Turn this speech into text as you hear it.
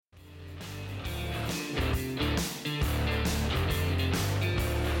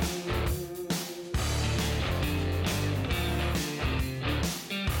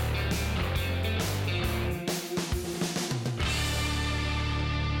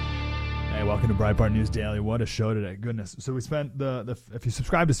welcome to Breitbart News Daily. What a show today. Goodness. So we spent if you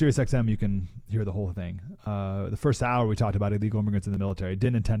subscribe to SiriusXM, you can hear the whole thing. The first hour we talked about illegal immigrants in the military.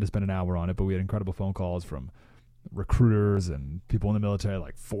 Didn't intend to spend an hour on it, but we had incredible phone calls from recruiters and people in the military,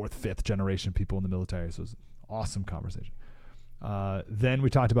 like fourth, fifth generation people in the military. So it was an awesome conversation. Then we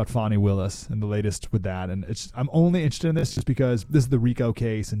talked about Fani Willis and the latest with that. And I'm only interested in this just because this is the RICO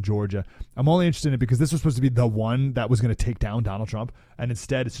case in Georgia. I'm only interested in it because this was supposed to be the one that was going to take down Donald Trump. And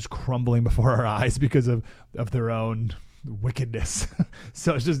instead it's just crumbling before our eyes because of their own wickedness.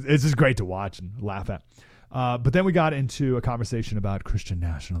 So it's just great to watch and laugh at. But then we got into a conversation about Christian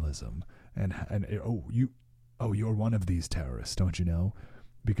nationalism you're one of these terrorists, don't you know?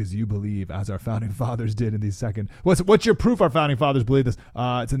 Because you believe, as our founding fathers did in the second. What's your proof our founding fathers believe this?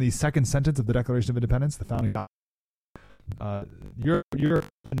 It's in the second sentence of the Declaration of Independence. The founding. You're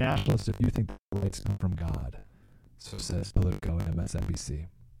a nationalist if you think the rights come from God. So says Politico and MSNBC.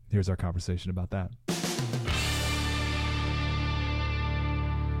 Here's our conversation about that.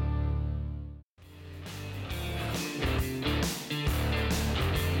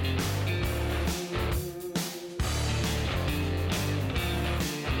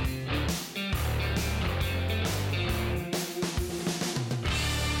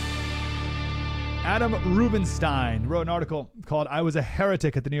 Adam Rubenstein wrote an article called "I Was a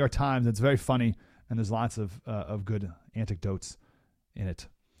Heretic" at the New York Times. It's very funny, and there's lots of good anecdotes in it.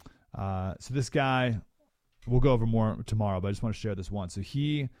 So this guy, we'll go over more tomorrow, but I just want to share this one. So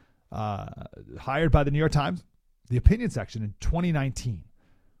he hired by the New York Times, the opinion section in 2019,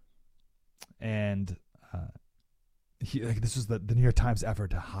 and this was the New York Times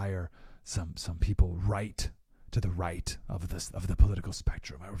effort to hire some people to the right of the political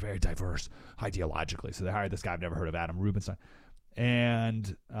spectrum. We're very diverse ideologically. So they hired this guy. I've never heard of, Adam Rubenstein.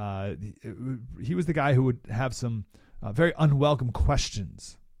 And he was the guy who would have some very unwelcome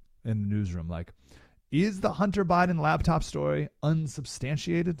questions in the newsroom. Like, is the Hunter Biden laptop story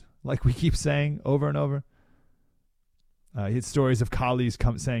unsubstantiated? Like we keep saying over and over. He had stories of colleagues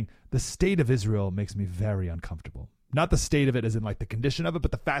saying, the state of Israel makes me very uncomfortable. Not the state of it as in like the condition of it,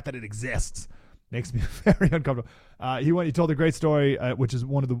 but the fact that it exists makes me very uncomfortable. He told a great story, which is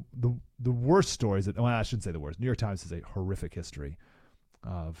one of the worst stories. I shouldn't say the worst. New York Times has a horrific history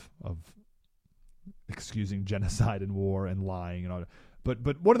of excusing genocide and war and lying and all that.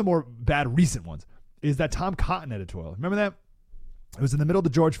 But one of the more bad recent ones is that Tom Cotton editorial. Remember that? It was in the middle of the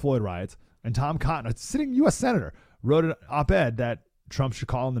George Floyd riots, and Tom Cotton, a sitting U.S. senator, wrote an op-ed that Trump should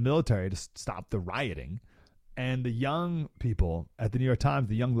call on the military to stop the rioting. And the young people at the New York Times,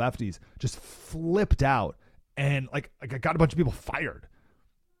 the young lefties, just flipped out and like got a bunch of people fired.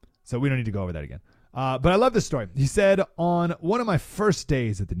 So we don't need to go over that again. But I love this story. He said, on one of my first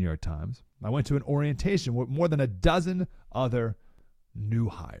days at the New York Times, I went to an orientation with more than a dozen other new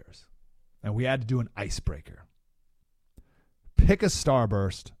hires. And we had to do an icebreaker. Pick a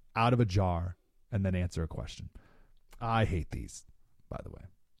starburst out of a jar and then answer a question. I hate these, by the way.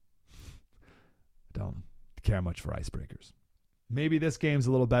 Don't care much for icebreakers. Maybe this game's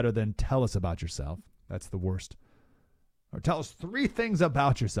a little better than tell us about yourself. That's the worst. Or tell us 3 things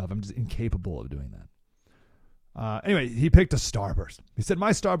about yourself. I'm just incapable of doing that. Anyway, he picked a starburst. He said, my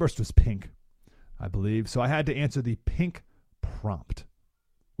starburst was pink, I believe. So I had to answer the pink prompt,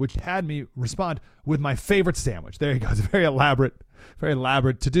 which had me respond with my favorite sandwich. There you go. It's very elaborate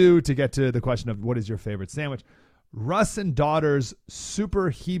to do to get to the question of what is your favorite sandwich. Russ and Daughter's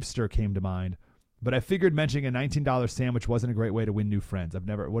Super Heapster came to mind. But I figured mentioning a $19 sandwich wasn't a great way to win new friends.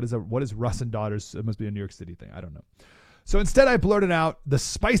 What is Russ and Daughters? It must be a New York City thing. I don't know. So instead I blurted out the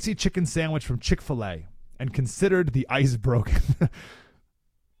spicy chicken sandwich from Chick-fil-A and considered the ice broken.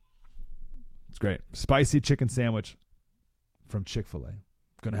 It's great. Spicy chicken sandwich from Chick-fil-A.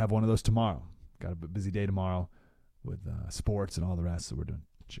 Going to have one of those tomorrow. Got a busy day tomorrow with sports and all the rest. So we're doing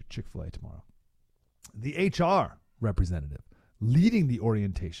Chick-fil-A tomorrow. The HR representative leading the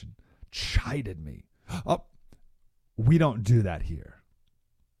orientation chided me. Oh, we don't do that here.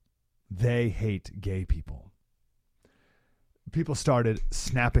 They hate gay people. People started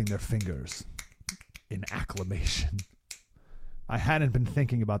snapping their fingers in acclamation. I hadn't been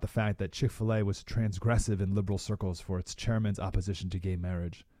thinking about the fact that Chick-fil-A was transgressive in liberal circles for its chairman's opposition to gay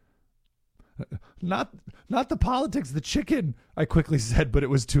marriage. Not the politics of the chicken, I quickly said, but it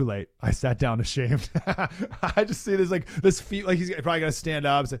was too late. I sat down ashamed. I just see this feet, like he's probably gonna stand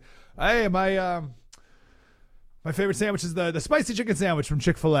up and say, hey, my favorite sandwich is the spicy chicken sandwich from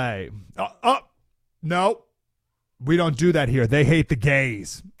Chick-fil-A. No, we don't do that here. They hate the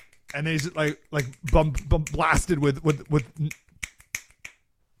gays. And then he's blasted with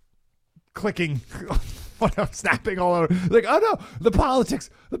clicking I'm snapping all over. Like, oh no, the politics,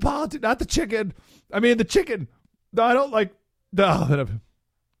 not the chicken. I mean, the chicken. No, I don't like. No,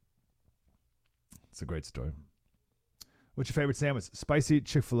 it's a great story. What's your favorite sandwich? Spicy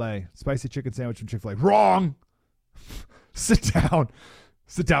Chick-fil-A. Spicy chicken sandwich from Chick-fil-A. Wrong. Sit down.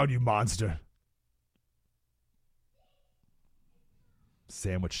 Sit down, you monster.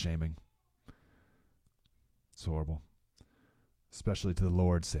 Sandwich shaming. It's horrible. Especially to the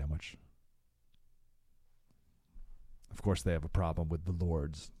Lord's sandwich. Of course, they have a problem with the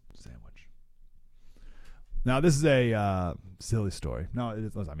Lord's sandwich. Now, this is a silly story. No,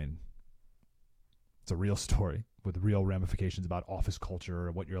 it's a real story with real ramifications about office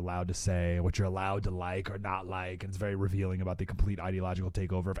culture, what you're allowed to say, what you're allowed to like or not like, and it's very revealing about the complete ideological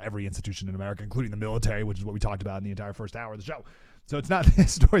takeover of every institution in America, including the military, which is what we talked about in the entire first hour of the show. So it's not,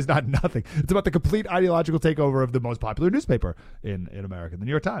 this story's not nothing. It's about the complete ideological takeover of the most popular newspaper in America, the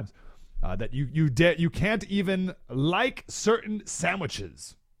New York Times. That you can't even like certain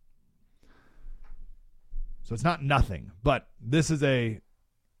sandwiches. So it's not nothing, but this is a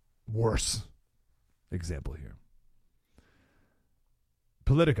worse example here.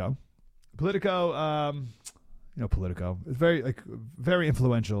 Politico, Politico is very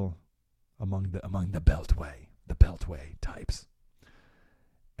influential among the Beltway types.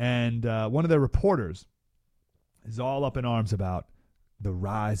 And one of their reporters is all up in arms about the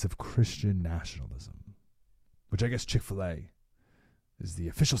rise of Christian nationalism, which I guess Chick-fil-A is the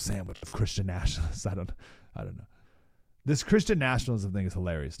official sandwich of Christian nationalists. I don't know. This Christian nationalism thing is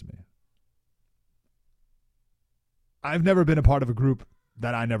hilarious to me. I've never been a part of a group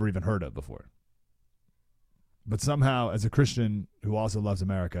that I never even heard of before. But somehow, as a Christian who also loves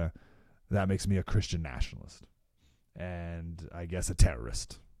America, that makes me a Christian nationalist. And I guess a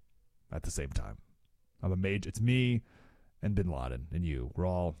terrorist at the same time. It's me and Bin Laden and you. We're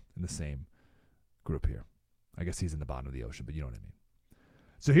all in the same group here. I guess he's in the bottom of the ocean, but you know what I mean.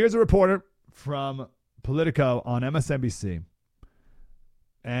 So here's a reporter from Politico on MSNBC.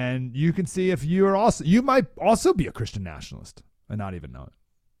 And you can see if you might also be a Christian nationalist and not even know it.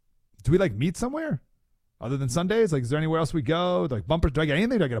 Do we meet somewhere other than Sundays? Is there anywhere else we go? Bumpers? Do I get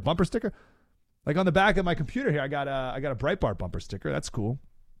anything? Do I get a bumper sticker? On the back of my computer here, I got a Breitbart bumper sticker. That's cool.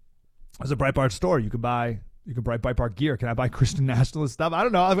 There's a Breitbart store. You can buy Breitbart gear. Can I buy Christian nationalist stuff? I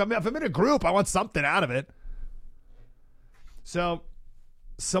don't know. If I'm in a group, I want something out of it. So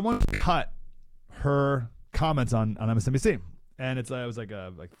someone cut her comments on MSNBC. And it was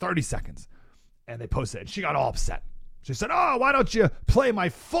 30 seconds. And they posted it. And she got all upset. She said, oh, why don't you play my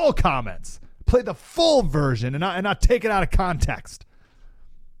full comments? Play the full version and not take it out of context.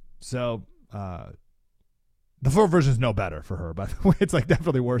 So the full version is no better for her, by the way. It's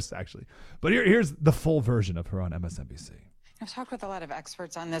definitely worse, actually. But here's the full version of her on MSNBC. I've talked with a lot of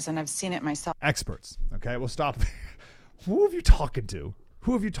experts on this, and I've seen it myself. Experts. Okay, we'll stop there. Who have you talking to?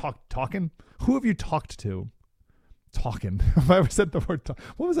 Who have you talking? Who have you talked to? Talking. If I ever said the word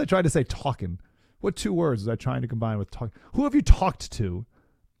what was I trying to say? Talking. What two words was I trying to combine with talk? Who have you talked to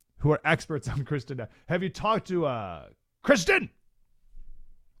who are experts on Christian? Have you talked to Christian?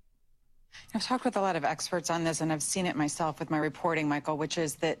 I've talked with a lot of experts on this, and I've seen it myself with my reporting, Michael, which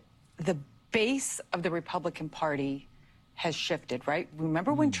is that the base of the Republican Party has shifted, right?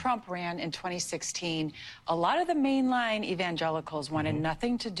 Remember when Trump ran in 2016, a lot of the mainline evangelicals wanted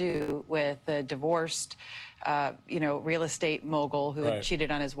nothing to do with the divorced, real estate mogul who had cheated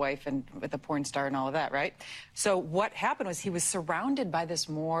on his wife and with a porn star and all of that, right? So what happened was he was surrounded by this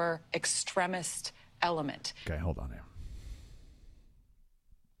more extremist element. Okay, hold on here.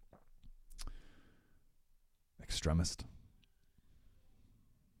 Extremist?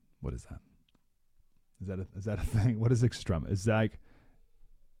 What is that? Is that a thing? What is extremist? Is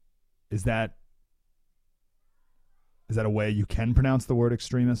that a way you can pronounce the word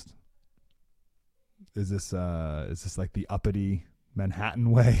extremist? Is this like the uppity Manhattan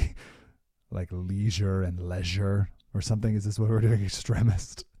way? Like leisure and leisure or something? Is this what we're doing?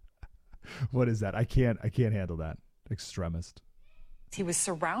 Extremist? What is that? I can't handle that. Extremist. He was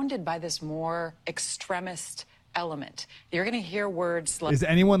surrounded by this more extremist element. You're going to hear words like... Is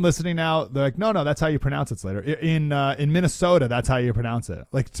anyone listening now? They're like, no, that's how you pronounce it, Slater. In Minnesota, that's how you pronounce it.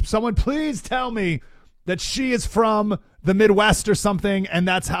 Someone please tell me that she is from the Midwest or something, and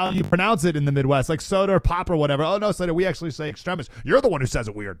that's how you pronounce it in the Midwest, like soda or pop or whatever. Oh, no, Slater, we actually say extremist. You're the one who says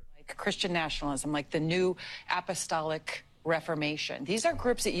it weird. Like Christian nationalism, like the New Apostolic Reformation. These are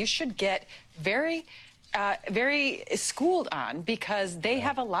groups that you should get very very schooled on, because they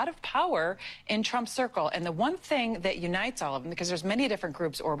have a lot of power in Trump's circle. And the one thing that unites all of them, because there's many different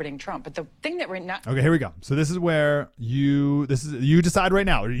groups orbiting Trump, but the thing that we're not... Okay, here we go. So this is where you decide right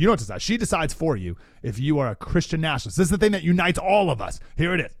now. You don't decide. She decides for you if you are a Christian nationalist. This is the thing that unites all of us.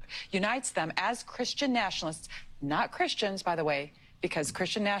 Here it is. Unites them as Christian nationalists, not Christians, by the way, because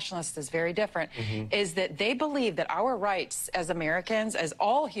Christian nationalist is very different, is that they believe that our rights as Americans, as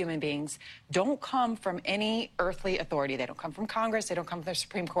all human beings, don't come from any earthly authority. They don't come from Congress. They don't come from the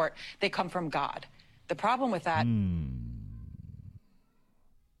Supreme Court. They come from God. The problem with that...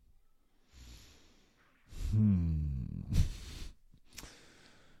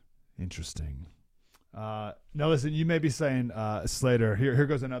 Interesting. Now, listen, you may be saying, Slater, here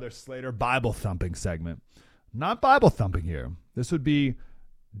goes another Slater Bible thumping segment. Not Bible thumping here. This would be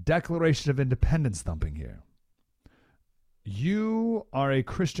Declaration of Independence thumping here. You are a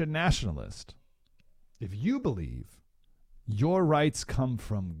Christian nationalist if you believe your rights come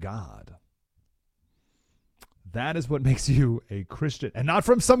from God. That is what makes you a Christian, and not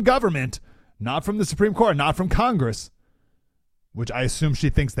from some government, not from the Supreme Court, not from Congress, which I assume she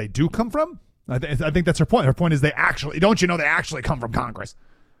thinks they do come from. I think that's her point. Her point is they actually, don't you know they actually come from Congress?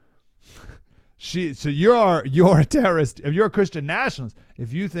 So you're a terrorist. If you're a Christian nationalist,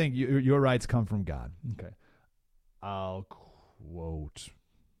 if you think your rights come from God. Okay. I'll quote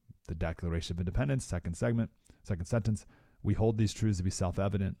the Declaration of Independence, second sentence. We hold these truths to be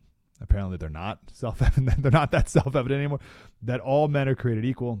self-evident. Apparently they're not self-evident. They're not that self-evident anymore. That all men are created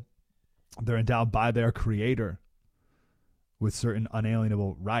equal. They're endowed by their Creator with certain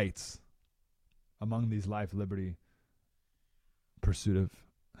unalienable rights. Among these, life, liberty, pursuit of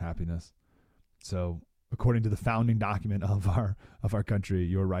happiness. So, according to the founding document of our country,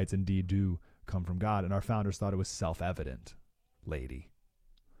 your rights indeed do come from God, and our founders thought it was self-evident, lady.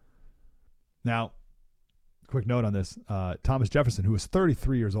 Now, quick note on this: Thomas Jefferson, who was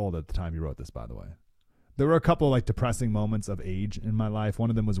 33 years old at the time he wrote this, by the way. There were a couple of depressing moments of age in my life. One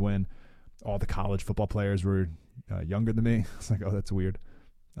of them was when all the college football players were younger than me. It's like, oh, that's weird.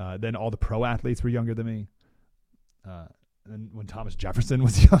 Then all the pro athletes were younger than me. And when Thomas Jefferson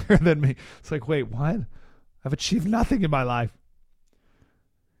was younger than me, it's like, wait, what? I've achieved nothing in my life.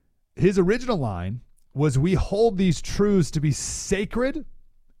 His original line was, we hold these truths to be sacred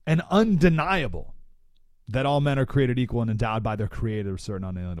and undeniable, that all men are created equal and endowed by their Creator with certain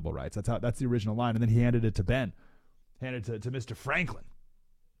unalienable rights. That's the original line. And then he handed it to Ben, handed it to Mr. Franklin.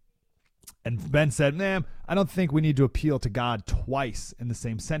 And Ben said, man, I don't think we need to appeal to God twice in the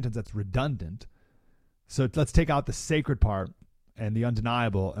same sentence. That's redundant. So let's take out the sacred part and the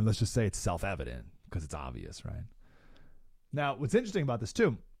undeniable, and let's just say it's self-evident because it's obvious, right? Now, what's interesting about this,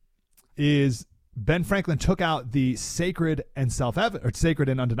 too, is Ben Franklin took out the sacred and self-evident, or sacred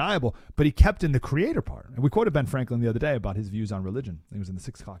and undeniable, but he kept in the Creator part. And we quoted Ben Franklin the other day about his views on religion. I think it was in the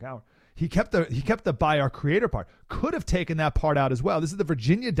 6 o'clock hour. He kept the by our Creator part. Could have taken that part out as well. This is the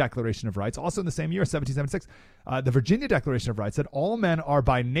Virginia Declaration of Rights, also in the same year, 1776. The Virginia Declaration of Rights said all men are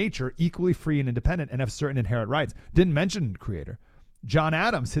by nature equally free and independent and have certain inherent rights. Didn't mention Creator. John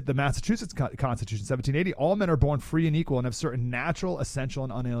Adams hit the Massachusetts Constitution, 1780. All men are born free and equal and have certain natural, essential,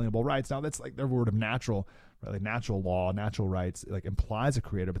 and unalienable rights. Now, that's like their word of natural, right? Like natural law, natural rights, like implies a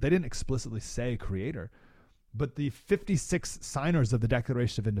Creator, but they didn't explicitly say Creator. But the 56 signers of the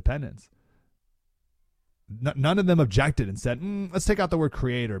Declaration of Independence, none of them objected and said, let's take out the word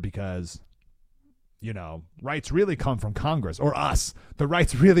Creator because, rights really come from Congress or us. The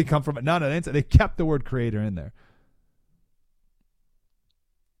rights really come from none of them. They kept the word Creator in there.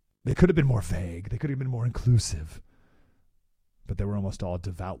 They could have been more vague. They could have been more inclusive. But they were almost all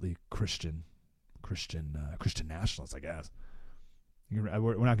devoutly Christian nationalists, I guess. We're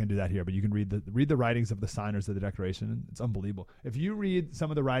not going to do that here, but you can read the writings of the signers of the Declaration. It's unbelievable. If you read some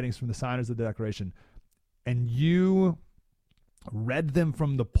of the writings from the signers of the Declaration and you read them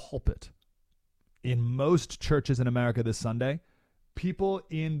from the pulpit in most churches in America this Sunday, people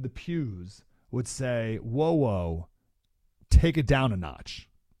in the pews would say, whoa, take it down a notch.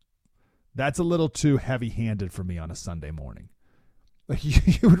 That's a little too heavy-handed for me on a Sunday morning. Like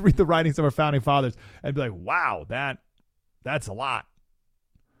you would read the writings of our founding fathers and be like, wow, that's a lot.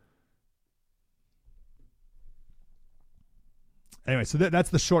 Anyway, so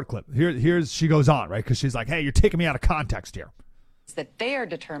that's the short clip. Here's she goes on, right? Because she's like, hey, you're taking me out of context here. That they are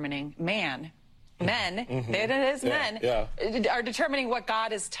determining man men, it is men, are determining what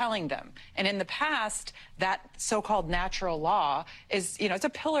God is telling them. And in the past, that so-called natural law is, it's a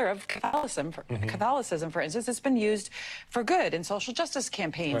pillar of Catholicism. Catholicism, for instance, it's been used for good in social justice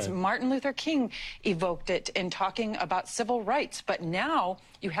campaigns. Right. Martin Luther King evoked it in talking about civil rights. But now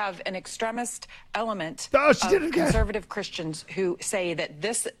you have an extremist element of conservative Christians who say that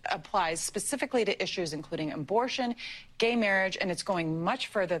this applies specifically to issues including abortion, gay marriage, and it's going much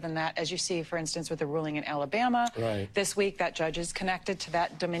further than that, as you see, for instance, with the ruling in Alabama this week. That judge is connected to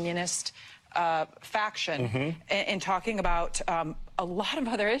that dominionist faction in talking about a lot of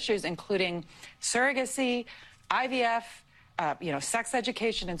other issues, including surrogacy, IVF, sex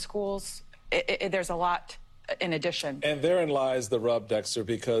education in schools. There's a lot in addition. And therein lies the rub, Dexter,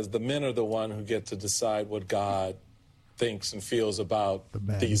 because the men are the one who get to decide what God thinks and feels about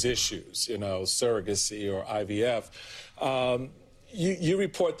these issues, surrogacy or IVF. You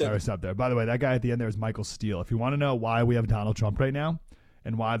report that... All right, stop there. By the way, that guy at the end there is Michael Steele. If you want to know why we have Donald Trump right now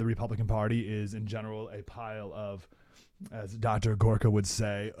and why the Republican Party is, in general, a pile of, as Dr. Gorka would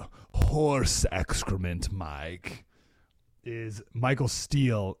say, horse excrement, Mike, is Michael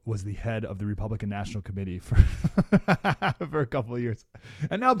Steele was the head of the Republican National Committee for for a couple of years,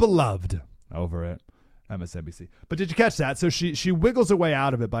 and now beloved over at MSNBC. But did you catch that? So she wiggles her way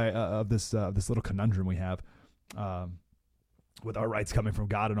out of it by of this little conundrum we have with our rights coming from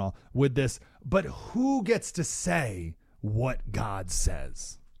God and all with this. But who gets to say what God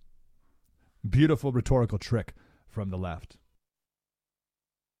says? Beautiful rhetorical trick from the left.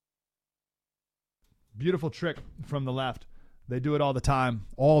 Beautiful trick from the left. They do it all the time.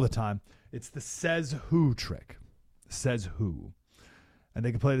 It's the says who trick. Says who. And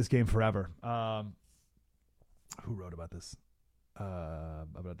they can play this game forever. Who wrote about this?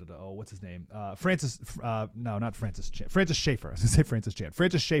 What's his name? Francis Schaeffer. I was going to say Francis Chan.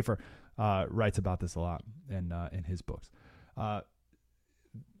 Francis Schaeffer writes about this a lot in his books. It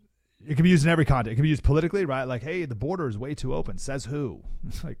can be used in every context. It can be used politically, right? Like, hey, the border is way too open. Says who?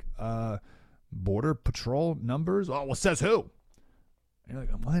 It's like, border patrol numbers? Oh, well, says who? And you're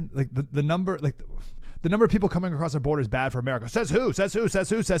like, what? Like the number, the number of people coming across our border is bad for America. Says who? Says who? Says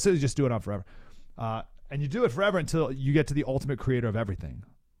who? Says who? You just do it on forever. And you do it forever until you get to the ultimate creator of everything,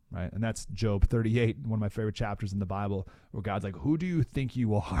 right? And that's Job 38, one of my favorite chapters in the Bible, where God's like, who do you think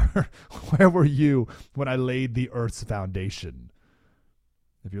you are? Where were you when I laid the earth's foundation?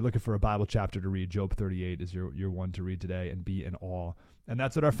 If you're looking for a Bible chapter to read, Job 38 is your one to read today, and be in awe. And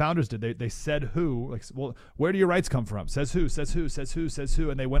that's what our founders did. They said who, like, well, where do your rights come from? Says who, says who, says who, says who.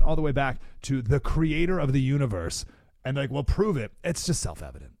 And they went all the way back to the creator of the universe. And like, well, prove it. It's just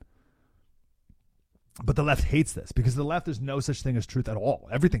self-evident. But the left hates this because the left, there's no such thing as truth at all.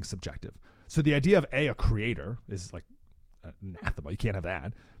 Everything's subjective. So the idea of a creator is like anathema. You can't have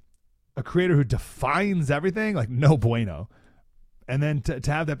that. A creator who defines everything, like no bueno. And then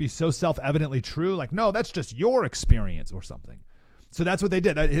to have that be so self-evidently true, like, no, that's just your experience or something. So that's what they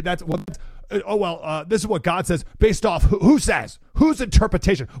did. This is what God says based off who says, whose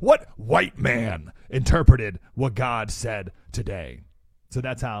interpretation, what white man interpreted what God said today. So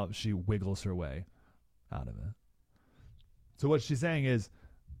that's how she wiggles her way out of it. So what she's saying is,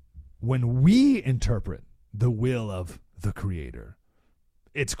 when we interpret the will of the creator,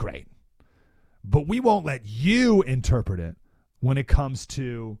 it's great. But we won't let you interpret it when it comes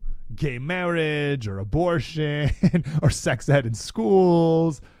to gay marriage or abortion or sex ed in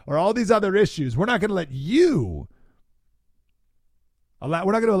schools or all these other issues. We're not going to let you we're not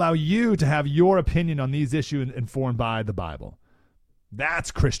going to allow you to have your opinion on these issues informed by the Bible.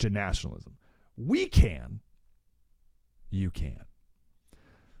 That's Christian nationalism. We can. You can.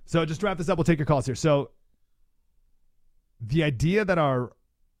 So just to wrap this up, we'll take your calls here. So the idea that our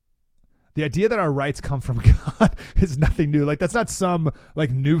rights come from God is nothing new. Like, that's not some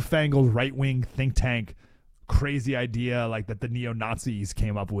like newfangled right-wing think tank crazy idea like that the neo-Nazis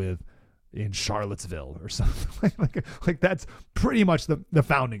came up with in Charlottesville or something. like that's pretty much the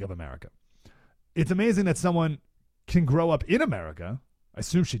founding of America. It's amazing that someone can grow up in America. I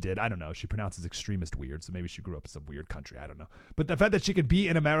assume she did. I don't know. She pronounces extremist weird, so maybe she grew up in some weird country. I don't know. But the fact that she could be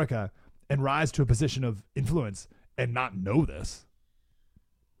in America and rise to a position of influence and not know this,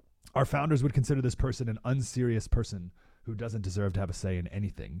 our founders would consider this person an unserious person who doesn't deserve to have a say in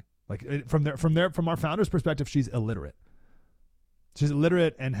anything. Like, from our founders' perspective, she's illiterate. She's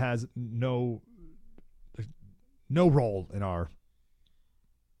illiterate and has no role in our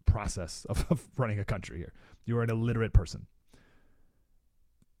process of running a country here. You are an illiterate person.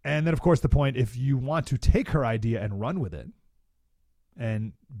 And then, of course, the point, if you want to take her idea and run with it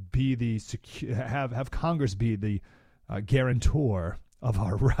and be have Congress be the guarantor of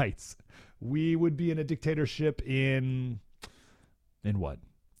our rights. We would be in a dictatorship in what,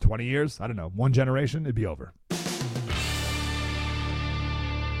 20 years? I don't know. One generation, it'd be over.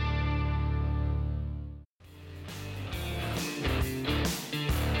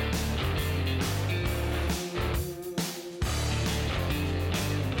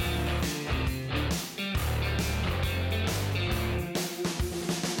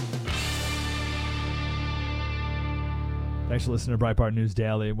 Thanks for listening to Breitbart News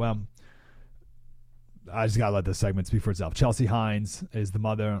Daily. Well, I just got to let this segment speak for itself. Chelsey Hines is the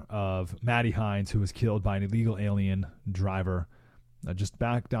mother of Maddie Hines, who was killed by an illegal alien driver just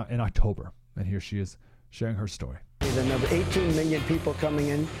back down in October. And here she is sharing her story. The number 18 million people coming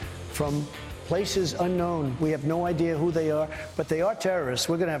in from places unknown. We have no idea who they are, but they are terrorists.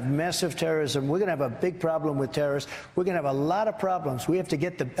 We're going to have massive terrorism. We're going to have a big problem with terrorists. We're going to have a lot of problems. We have to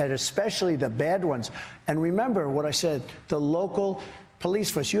get and especially the bad ones. And remember what I said, the local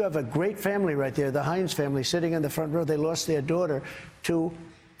police force. You have a great family right there, the Hines family, sitting in the front row. They lost their daughter to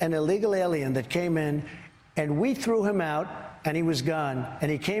an illegal alien that came in, and we threw him out, and he was gone.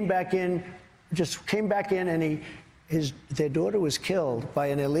 And he came back in, and their daughter was killed by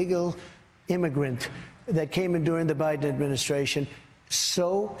an illegal immigrant that came in during the Biden administration.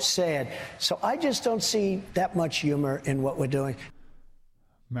 So sad. So I just don't see that much humor in what we're doing.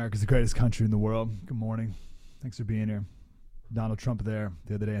 America's the greatest country in the world. Good morning. Thanks for being here. Donald Trump there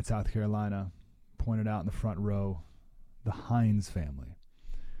the other day in South Carolina pointed out in the front row the Hines family.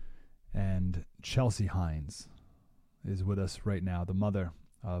 And Chelsey Hines is with us right now, the mother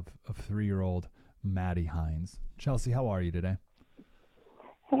of 3-year-old Maddie Hines. Chelsey, how are you today?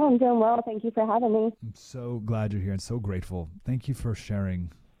 Hey, I'm doing well. Thank you for having me. I'm so glad you're here and so grateful. Thank you for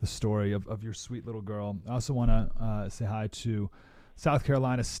sharing the story of your sweet little girl. I also want to say hi to South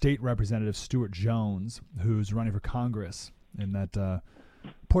Carolina State Representative Stewart Jones, who's running for Congress in that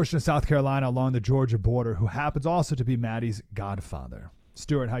portion of South Carolina along the Georgia border, who happens also to be Maddie's godfather.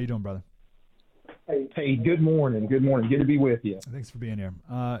 Stewart, how you doing, brother? Hey, good morning. Good morning. Good to be with you. Thanks for being here.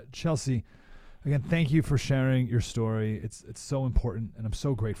 Chelsey, again, thank you for sharing your story. It's so important, and I'm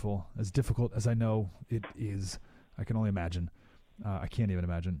so grateful. As difficult as I know it is, I can only imagine. I can't even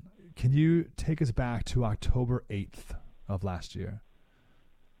imagine. Can you take us back to October 8th of last year?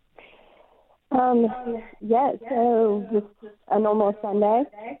 Yes, so just a normal Sunday.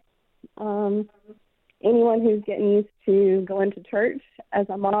 Anyone who's getting used to going to church as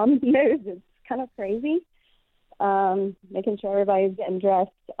a mom knows it's kind of crazy. Making sure everybody's getting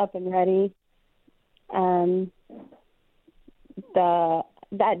dressed up and ready.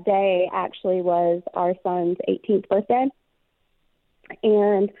 That day actually was our son's 18th birthday,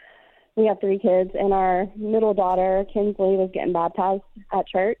 and we have 3 kids, and our middle daughter, Kinsley, was getting baptized at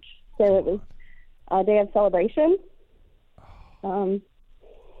church, so it was a day of celebration. It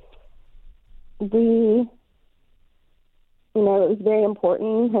was very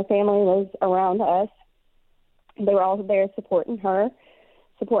important. Her family was around us. They were all there supporting her,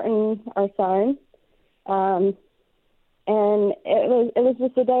 supporting our son. And it was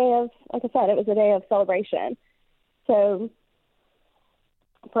just a day of, like I said, it was a day of celebration. So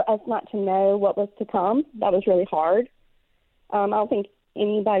for us not to know what was to come, that was really hard. I don't think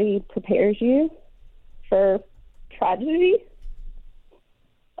anybody prepares you for tragedy.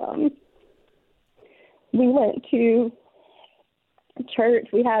 We went to church.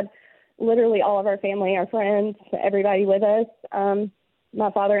 We had literally all of our family, our friends, everybody with us.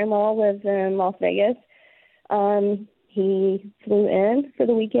 My father-in-law lives in Las Vegas. He flew in for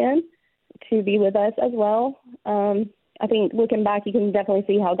the weekend to be with us as well. I think looking back, you can definitely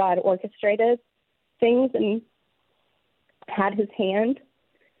see how God orchestrated things and had his hand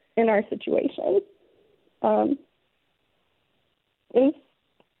in our situation. It was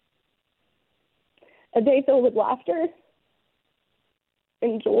a day filled with laughter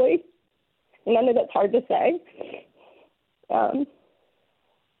and joy. And I know that's hard to say.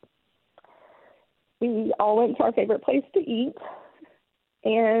 We all went to our favorite place to eat.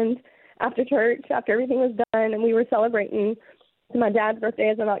 And after church, after everything was done, and we were celebrating, so my dad's birthday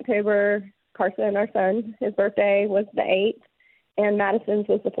is in October. Carson, our son, his birthday was the 8th, and Madison's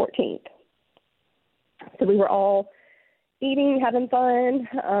was the 14th. So we were all eating, having fun,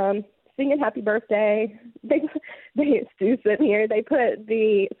 singing happy birthday. Stu's sitting here. They put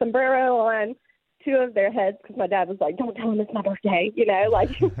the sombrero on 2 of their heads because my dad was like, "Don't tell him it's my birthday," like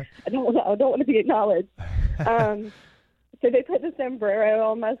I don't want to be acknowledged. So they put the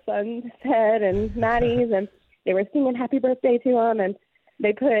sombrero on my son's head and Maddie's, and they were singing happy birthday to him, and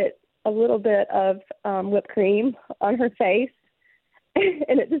they put a little bit of whipped cream on her face.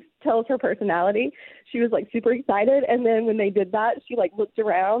 and it just tells her personality. She was like super excited, and then when they did that, she like looked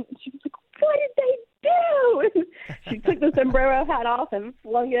around and she was like, "What did they do?" She took the sombrero hat off and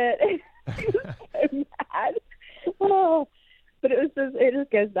flung it. She was so mad. Oh, but it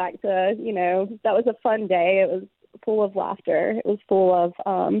just goes back to, you know, that was a fun day. It was full of laughter. It was full of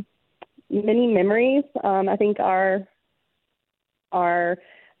many memories. I think our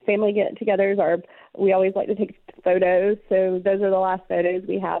family get-togethers we always like to take photos. So those are the last photos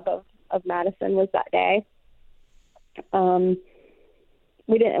we have of Madison was that day.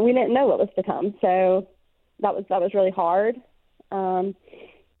 We didn't know what was to come. So that was really hard.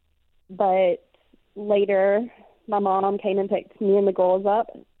 But later my mom came and picked me and the girls up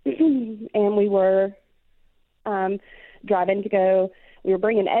and we were driving to go. We were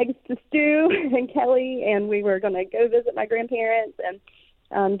bringing eggs to Stu and Kelly, and we were going to go visit my grandparents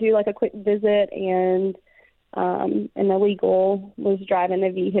and do like a quick visit. And an illegal was driving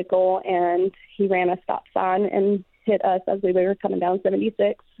a vehicle, and he ran a stop sign and hit us as we were coming down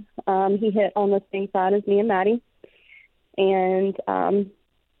 76. He hit on the same side as me and Maddie, and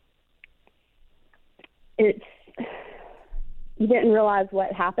you didn't realize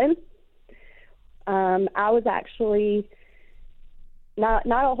what happened. I was actually not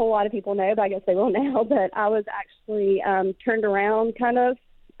a whole lot of people know, but I guess they will now, but I was actually turned around kind of.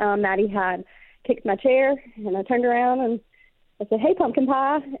 Maddie had kicked my chair, and I turned around and I said, "Hey, pumpkin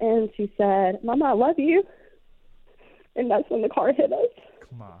pie," and she said, "Mama, I love you." And that's when the car hit us.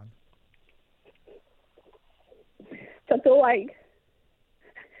 Come on. So I feel like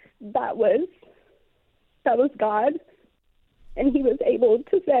that was God, and he was able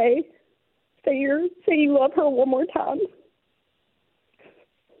to say you love her one more time.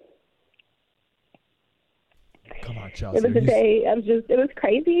 Come on, Chelsey. It was a day. It was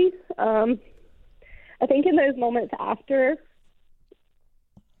crazy. I think in those moments after,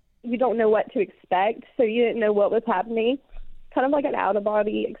 you don't know what to expect, so you didn't know what was happening. Kind of like an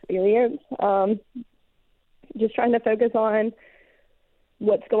out-of-body experience. Just trying to focus on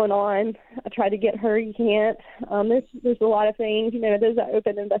what's going on. I tried to get her. You can't. There's a lot of things. You know, there's an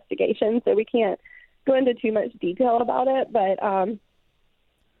open investigation, so we can't go into too much detail about it. But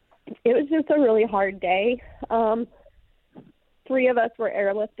it was just a really hard day. 3 of us were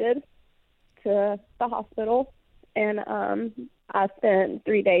airlifted to the hospital, and I spent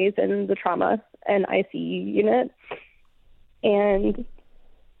 3 days in the trauma and ICU unit. And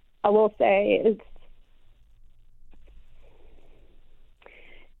I will say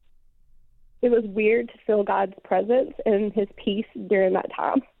it was weird to feel God's presence and his peace during that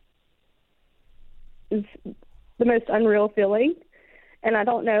time. It's the most unreal feeling. And I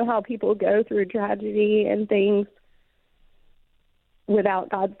don't know how people go through tragedy and things without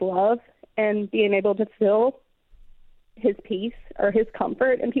God's love and being able to feel his peace or his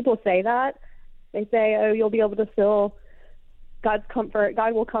comfort. And people say that. They say, "Oh, you'll be able to feel God's comfort.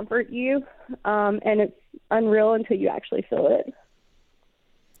 God will comfort you." And it's unreal until you actually feel it.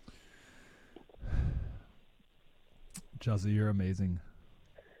 Chelsey, you're amazing.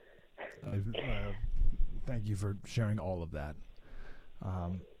 Thank you for sharing all of that.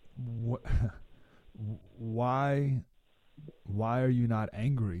 Why are you not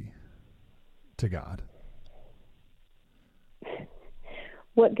angry to God?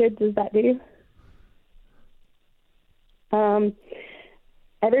 What good does that do?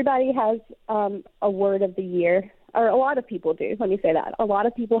 Everybody has a word of the year, or a lot of people do. Let me say that. A lot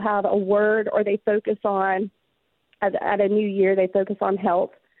of people have a word, or they focus on, at a new year, they focus on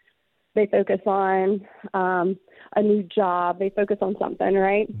health. They focus on a new job. They focus on something,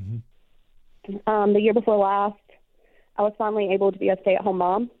 right? Mm-hmm. The year before last, I was finally able to be a stay-at-home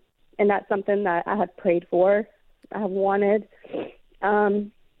mom, and that's something that I have prayed for, I have wanted.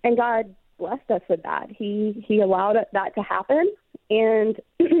 And God blessed us with that. He allowed that to happen. And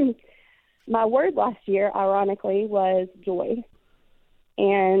my word last year, ironically, was joy.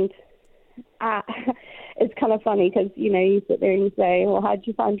 And it's kind of funny because, you know, you sit there and you say, "Well, how did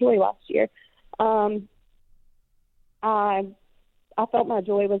you find joy last year?" I felt my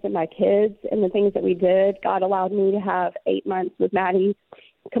joy was in my kids and the things that we did. God allowed me to have 8 months with Maddie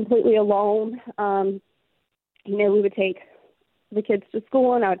completely alone. You know, we would take the kids to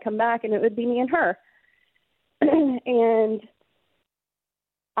school and I would come back and it would be me and her. And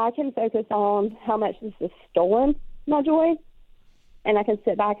I can focus on how much this has stolen my joy. And I can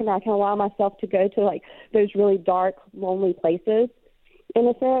sit back and I can allow myself to go to like those really dark, lonely places in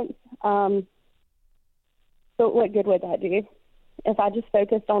a sense. But what good would that do? If I just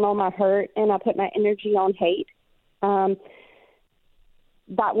focused on all my hurt and I put my energy on hate, that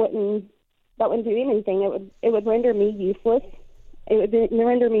wouldn't do anything. It would render me useless, It would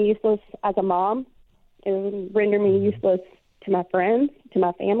render me useless as a mom. It would render me useless to my friends, to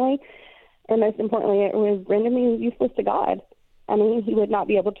my family, and most importantly, it would render me useless to God. I mean, he would not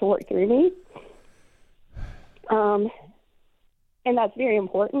be able to work through me. And that's very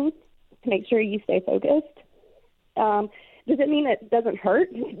important to make sure you stay focused. Does it mean it doesn't hurt?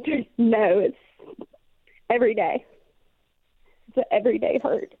 No, it's every day. It's an everyday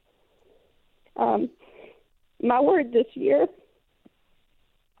hurt. My word this year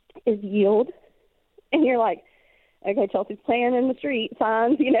is yield. And you're like, okay, Chelsey's playing in the street,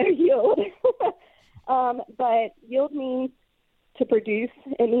 signs, yield. But yield means to produce.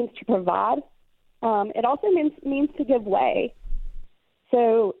 It means to provide. It also means to give way.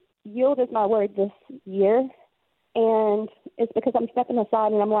 So yield is my word this year. And it's because I'm stepping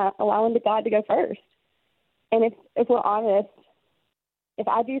aside and I'm allowing God to go first. And if we're honest, if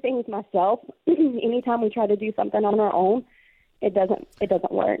I do things myself, anytime we try to do something on our own, it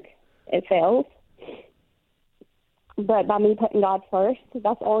doesn't work. It fails. But by me putting God first,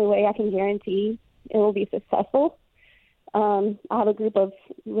 that's the only way I can guarantee it will be successful. I have a group of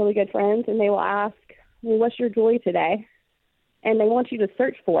really good friends, and they will ask, well, what's your joy today? And they want you to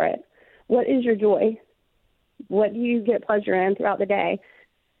search for it. What is your joy? What do you get pleasure in throughout the day?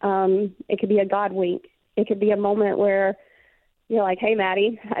 It could be a God wink. It could be a moment where you're like, hey,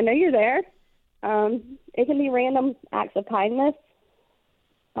 Maddie, I know you're there. It can be random acts of kindness.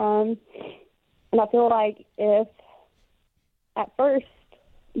 And I feel like if at first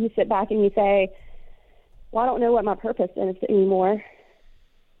you sit back and you say, well, I don't know what my purpose is anymore.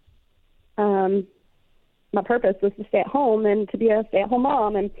 My purpose was to stay at home and to be a stay-at-home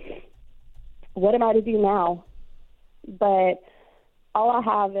mom. And what am I to do now? But all I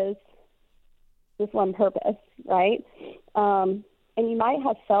have is this one purpose, right? And you might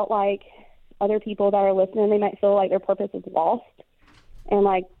have felt like other people that are listening, they might feel like their purpose is lost and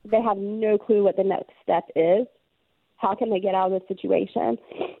like they have no clue what the next step is. How can they get out of this situation?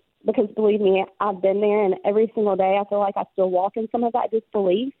 Because believe me, I've been there, and every single day I feel like I still walk in some of that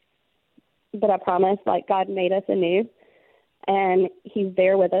disbelief. But I promise, like, God made us anew, and he's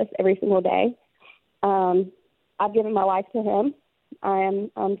there with us every single day. I've given my life to him.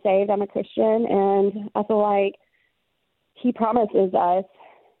 I'm saved. I'm a Christian, and I feel like he promises us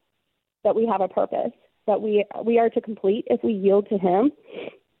that we have a purpose, that we are to complete if we yield to him.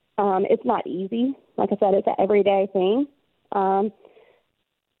 It's not easy. Like I said, it's an everyday thing.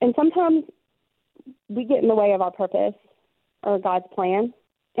 And sometimes we get in the way of our purpose or God's plan,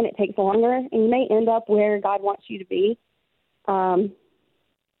 and it takes longer, and you may end up where God wants you to be. But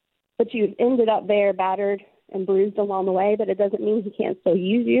you've ended up there battered and bruised along the way, but it doesn't mean he can't still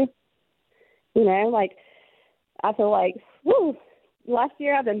use you. Like, I feel like, last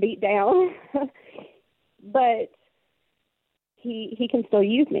year I've been beat down, but he can still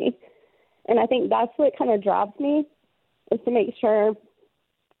use me. And I think that's what kind of drives me, is to make sure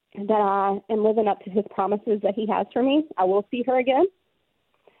that I am living up to his promises that he has for me. I will see her again.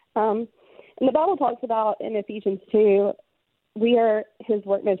 And the Bible talks about in Ephesians 2, we are his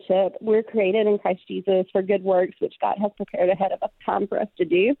workmanship. We're created in Christ Jesus for good works, which God has prepared ahead of time for us to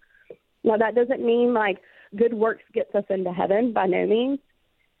do. Now, that doesn't mean like good works gets us into heaven, by no means.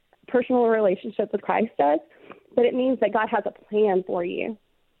 Personal relationship with Christ does, but it means that God has a plan for you.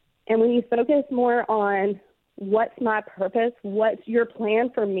 And when you focus more on what's my purpose, what's your plan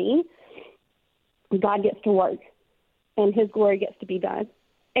for me, God gets to work and his glory gets to be done.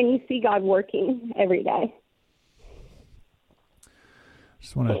 And you see God working every day.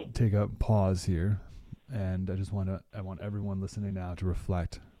 Just want to take a pause here, and I want everyone listening now to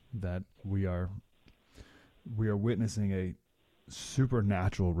reflect that we are witnessing a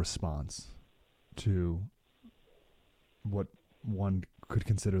supernatural response to what one could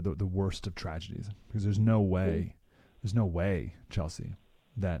consider the worst of tragedies, because there's no way, Chelsey,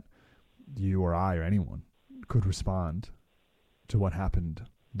 that you or I or anyone could respond to what happened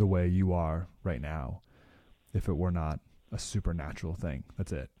the way you are right now if it were not a supernatural thing.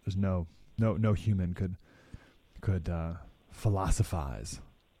 That's it. There's no human could philosophize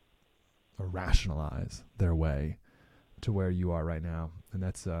or rationalize their way to where you are right now, and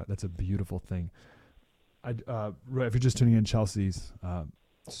that's a beautiful thing. If you're just tuning in, Chelsey's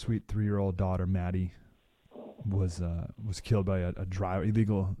sweet 3-year-old daughter Maddie was killed by a driver,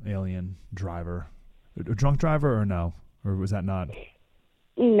 illegal alien driver, a drunk driver, or no, or was that not?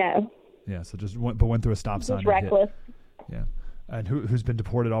 No. Yeah, so went through a stop sign. Just reckless. Yeah, and who's been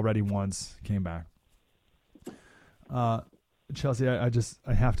deported already once, came back. Chelsey,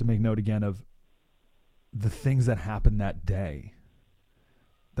 I have to make note again of the things that happened that day.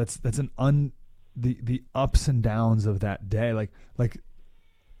 That's an the ups and downs of that day.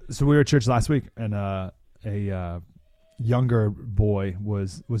 So we were at church last week, and a younger boy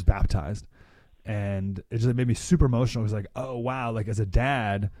was baptized, and it just made me super emotional. It was like, oh wow, like as a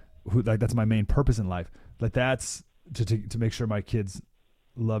dad, who like that's my main purpose in life. Like that's to make sure my kids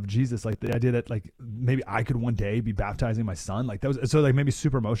love Jesus. Like the idea that like maybe I could one day be baptizing my son. Like that was so like made me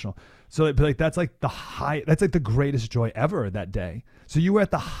super emotional. So like that's like that's like the greatest joy ever that day. So you were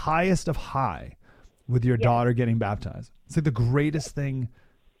at the highest of high with your daughter getting baptized. It's like the greatest thing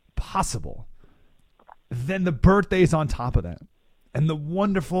possible. Then the birthdays on top of that, and the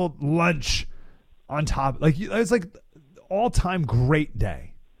wonderful lunch on top. Like it's like all-time great day.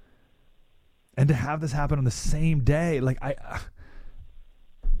 And to have this happen on the same day, like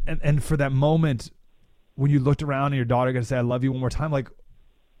and for that moment when you looked around and your daughter got to say I love you one more time, like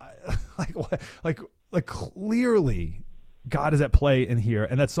clearly God is at play in here,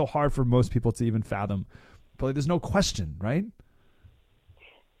 and that's so hard for most people to even fathom. But like, there's no question, right?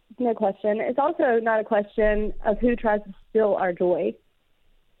 No question. It's also not a question of who tries to steal our joy.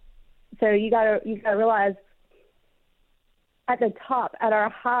 So you gotta realize at the top, at our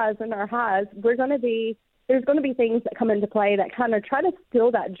highs, there's going to be things that come into play that kind of try to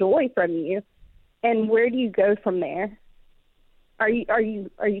steal that joy from you. And where do you go from there? Are you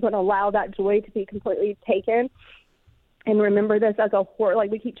going to allow that joy to be completely taken? And remember this as a horror.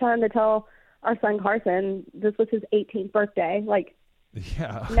 Like we keep trying to tell our son Carson, this was his 18th birthday. Like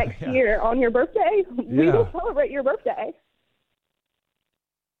next year on your birthday, we will celebrate your birthday.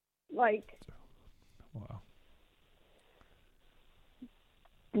 Like, wow.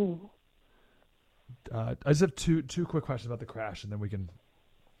 I just have two quick questions about the crash, and then we'll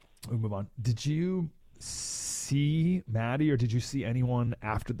move on. Did you see Maddie, or did you see anyone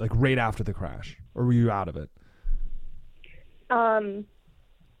after, like right after the crash, or were you out of it?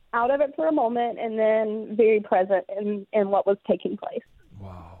 Out of it for a moment, and then very present in what was taking place.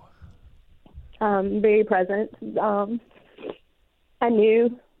 Wow. Very present. I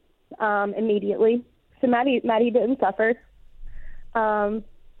knew immediately. So Maddie didn't suffer,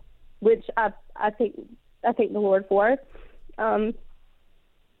 which I thank the Lord for.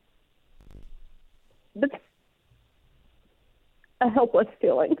 But a helpless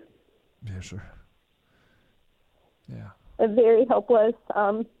feeling. Yeah, sure. Yeah. A very helpless.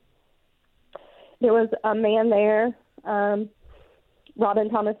 There was a man there, Robin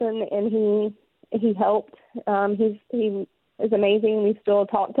Thomason, and he helped. He is amazing. We still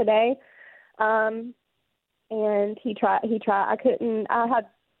talk today. And he tried. I couldn't. I had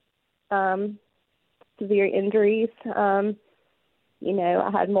severe injuries. I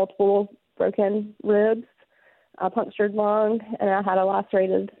had multiple broken ribs, a punctured lung, and I had a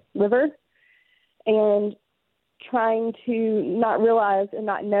lacerated liver. And trying to not realize and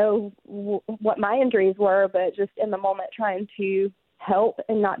not know what my injuries were, but just in the moment trying to help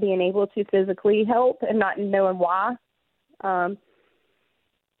and not being able to physically help and not knowing why. It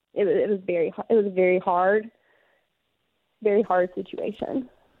was a very hard situation.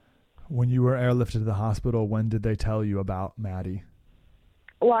 When you were airlifted to the hospital, when did they tell you about Maddie?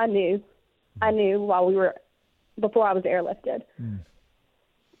 Well, I knew before I was airlifted.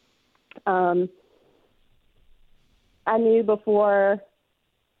 I knew before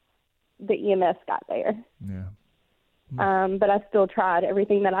the EMS got there. Yeah. But I still tried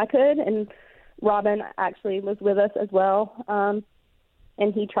everything that I could, and Robin actually was with us as well, and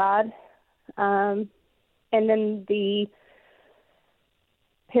he tried. And then the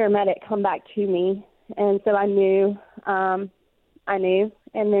paramedic come back to me, and so I knew.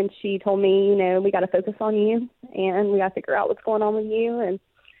 And then she told me, we got to focus on you, and we got to figure out what's going on with you.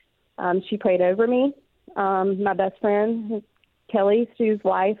 And she prayed over me. My best friend, Kelly, Stu's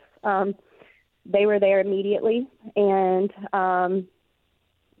wife, they were there immediately, and I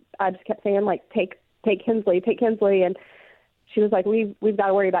just kept saying, like, take Kinsley, and she was like, we've got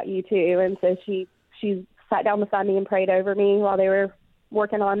to worry about you too. And so she sat down beside me and prayed over me while they were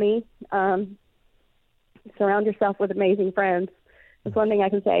working on me. Surround yourself with amazing friends. That's one thing I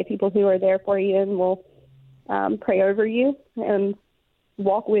can say. People who are there for you and will pray over you and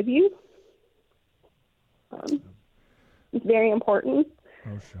walk with you. It's very important.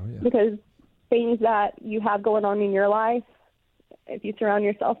 Oh, sure, yeah. Because things that you have going on in your life, if you surround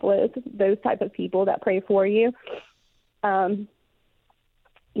yourself with those type of people that pray for you, it's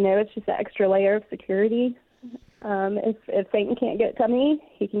just an extra layer of security. If Satan can't get to me,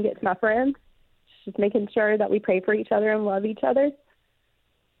 he can get to my friends. It's just making sure that we pray for each other and love each other.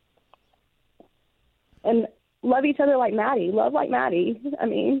 And love each other like Maddie. Love like Maddie. I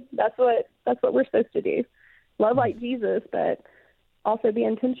mean, that's what we're supposed to do. Love like Jesus, but also be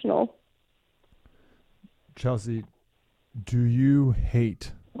intentional. Chelsey, do you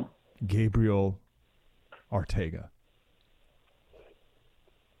hate Gabriel Ortega?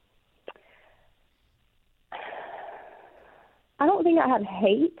 I don't think I have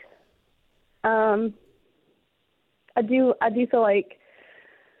hate. I do feel like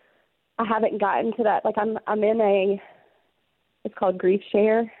I haven't gotten to that. Like I'm in it's called Grief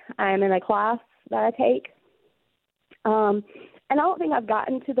Share. I'm in a class that I take. And I don't think I've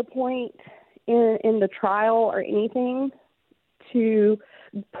gotten to the point in the trial or anything to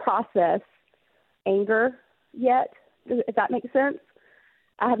process anger yet, if that makes sense.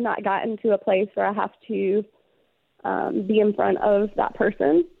 I have not gotten to a place where I have to be in front of that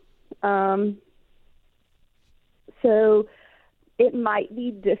person. So it might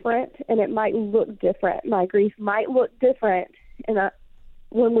be different and it might look different. My grief might look different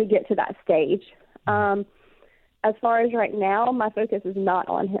when we get to that stage. As far as right now, my focus is not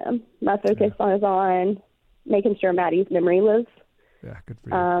on him. My focus is on making sure Maddie's memory lives. Yeah, good for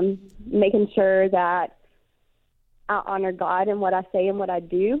you. Making sure that I honor God in what I say and what I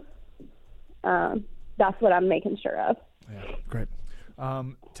do. That's what I'm making sure of. Yeah, great.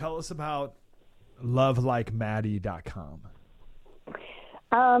 Tell us about lovelikeMaddie.com.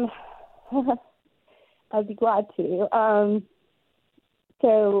 I'd be glad to.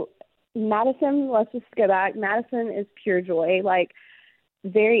 So Madison, let's just go back. Madison is pure joy, like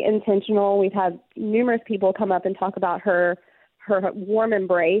very intentional. We've had numerous people come up and talk about her warm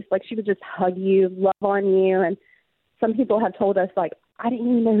embrace. Like she would just hug you, love on you. And some people have told us, like, I didn't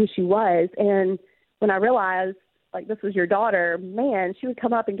even know who she was. And when I realized, like, this was your daughter, man, she would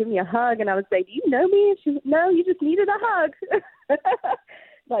come up and give me a hug. And I would say, do you know me? And she would, no, you just needed a hug.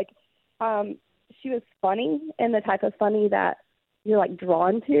 Like, she was funny, and the type of funny that you're, like,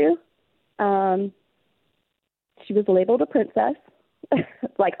 drawn to. She was labeled a princess,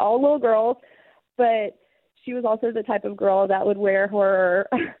 like all little girls, but she was also the type of girl that would wear her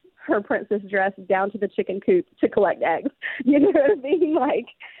princess dress down to the chicken coop to collect eggs. You know what I mean? Like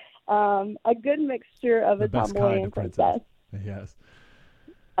a good mixture of a tomboy and princess. Yes.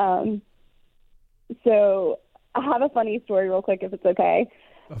 So I have a funny story real quick, if it's okay.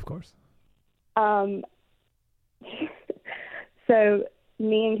 Of course. So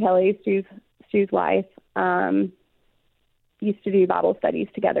me and Kelly, Stu's wife, used to do Bible studies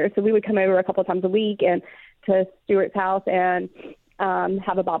together. So we would come over a couple of times a week and to Stewart's house and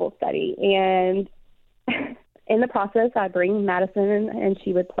have a Bible study. And in the process, I'd bring Madison and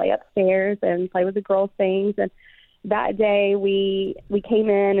she would play upstairs and play with the girls' things. And that day we came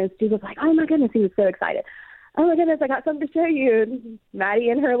in and Stu was like, oh my goodness, he was so excited. Oh my goodness, I got something to show you. And Maddie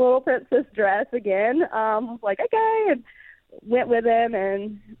in her little princess dress again, was like, okay. And went with him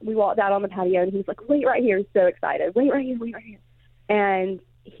and we walked out on the patio and he was like, wait right here. He's so excited. Wait right here. And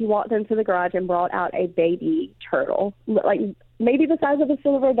he walked into the garage and brought out a baby turtle, like maybe the size of a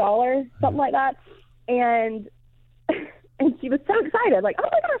silver dollar, something like that. And she was so excited, like, oh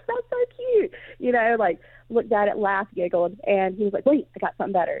my gosh, that's so cute. You know, like looked at it, laughed, giggled. And he was like, wait, I got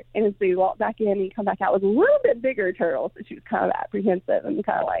something better. And so he walked back in and he come back out with a little bit bigger turtle. So she was kind of apprehensive and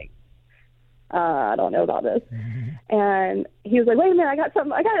kind of like, I don't know about this. Mm-hmm. And he was like, wait a minute, I got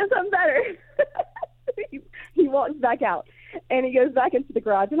something better. He walks back out and he goes back into the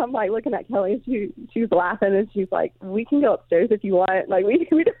garage and I'm like looking at Kelly and she was laughing and she's like, we can go upstairs if you want. Like we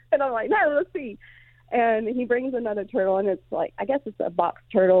and I'm like, no, let's see. And he brings another turtle and it's like, I guess it's a box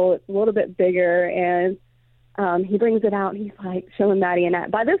turtle. It's a little bit bigger and he brings it out and he's like showing Maddie and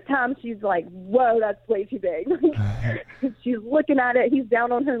that. By this time she's like, whoa, that's way too big. She's looking at it. He's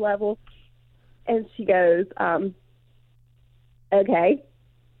down on her level. And she goes, okay.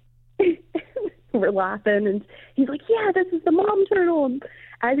 We're laughing. And he's like, yeah, this is the mom turtle. And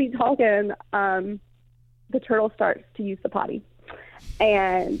as he's talking, the turtle starts to use the potty.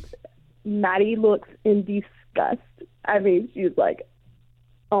 And Maddie looks in disgust. I mean, she's like,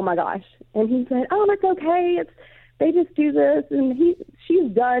 oh, my gosh. And he said, oh, it's okay. They just do this. And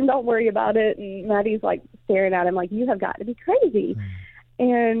she's done. Don't worry about it. And Maddie's, like, staring at him like, you have got to be crazy.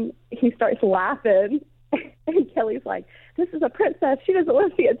 And he starts laughing, and Kelly's like, this is a princess. She doesn't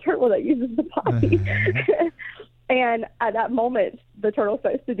want to see a turtle that uses the potty. And at that moment, the turtle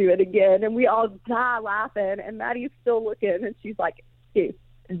starts to do it again, and we all die laughing, and Maddie's still looking, and she's like, dude,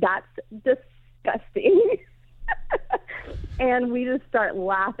 that's disgusting. And we just start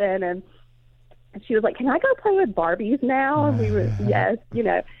laughing, and she was like, can I go play with Barbies now? And we were, yes, you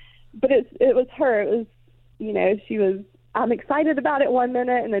know. But it was her. It was, you know, she was, I'm excited about it one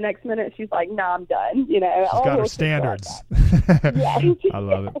minute, and the next minute she's like, no, I'm done. You know, she's got her standards. Yeah.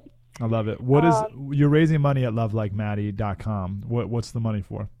 I love it. What is, you're raising money at lovelikeMaddie.com. What's the money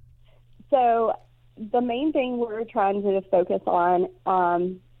for? So the main thing we're trying to focus on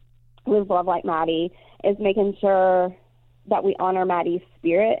with Love Like Maddie is making sure that we honor Maddie's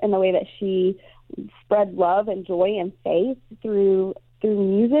spirit and the way that she spread love and joy and faith through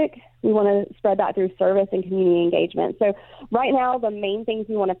music. We want to spread that through service and community engagement. So right now, the main things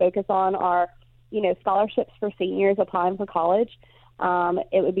we want to focus on are, scholarships for seniors applying for college.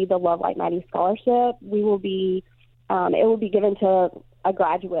 It would be the Love Like Maddie scholarship. It will be given to a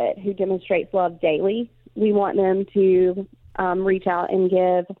graduate who demonstrates love daily. We want them to reach out and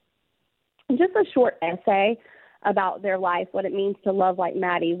give just a short essay about their life, what it means to love like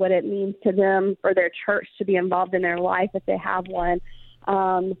Maddie, what it means to them for their church to be involved in their life if they have one.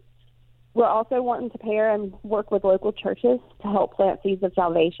 We're also wanting to pair and work with local churches to help plant seeds of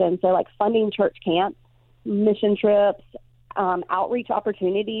salvation. So like funding church camps, mission trips, outreach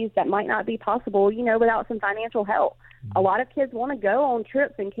opportunities that might not be possible, without some financial help. A lot of kids want to go on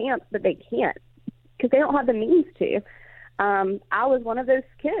trips and camps, but they can't because they don't have the means to. I was one of those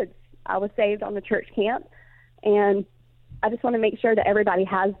kids. I was saved on the church camp, and I just want to make sure that everybody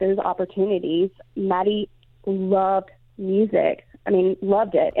has those opportunities. Maddie loved music.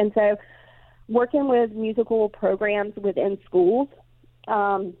 Loved it. And so working with musical programs within schools,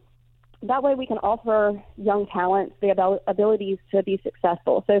 that way we can offer young talents the abilities to be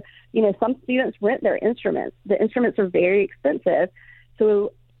successful. So, some students rent their instruments. The instruments are very expensive.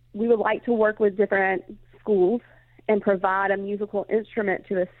 So we would like to work with different schools and provide a musical instrument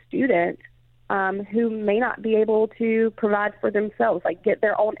to a student who may not be able to provide for themselves, like get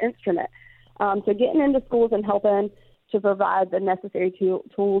their own instrument. So getting into schools and helping to provide the necessary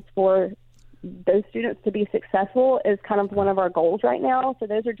tools for those students to be successful is kind of one of our goals right now. So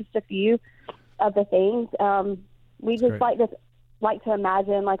those are just a few of the things. We just like to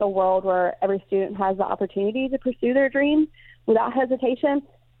imagine like a world where every student has the opportunity to pursue their dreams without hesitation,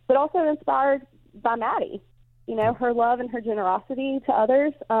 but also inspired by Maddie, her love and her generosity to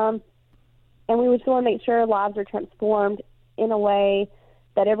others. And we just want to make sure lives are transformed in a way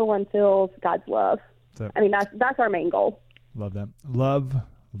that everyone feels God's love. That's our main goal. Love that. Love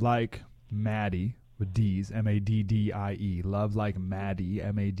Like Maddie with D's, Maddie, Love Like Maddie,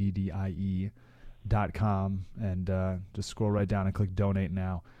 Maddie.com, and just scroll right down and click donate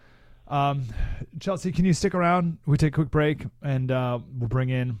now. Chelsey, can you stick around? We take a quick break, and we'll bring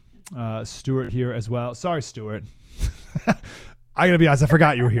in Stewart here as well. Sorry, Stewart. I gotta be honest, I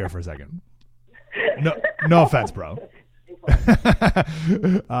forgot you were here for a second. No offense, bro. But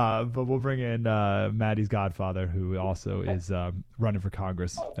we'll bring in Maddie's godfather, who also is running for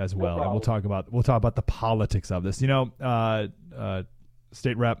Congress as well, and we'll talk about the politics of this. State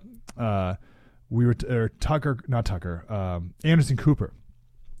rep, Anderson Cooper,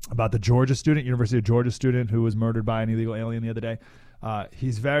 about the University of Georgia student who was murdered by an illegal alien the other day.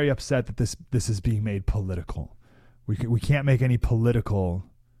 He's very upset that this is being made political. We can't make any political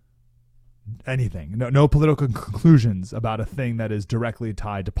anything. No political conclusions about a thing that is directly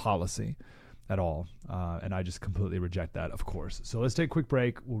tied to policy at all. And I just completely reject that, of course. So let's take a quick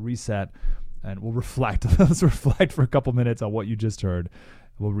break. We'll reset and we'll reflect. Let's reflect for a couple minutes on what you just heard.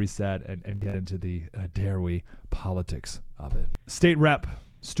 We'll reset and get into the dare we politics of it. State Rep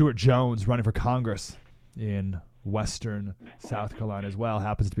Stewart Jones, running for Congress in Western South Carolina as well,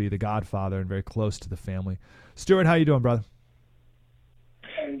 happens to be the godfather and very close to the family. Stewart, how you doing, brother?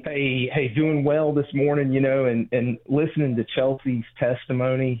 Hey, doing well this morning, and listening to Chelsey's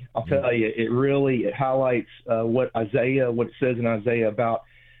testimony, I'll tell you, it highlights what it says in Isaiah about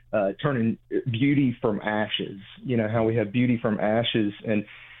turning beauty from ashes, how we have beauty from ashes. And,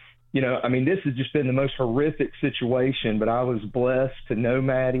 this has just been the most horrific situation, but I was blessed to know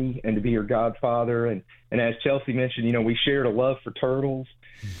Maddie and to be her godfather. And as Chelsey mentioned, we shared a love for turtles.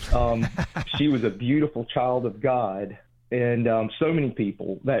 She was a beautiful child of God. And so many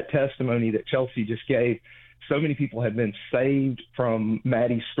people, that testimony that Chelsey just gave, so many people have been saved from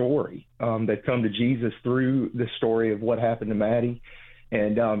Maddie's story. They've come to Jesus through the story of what happened to Maddie.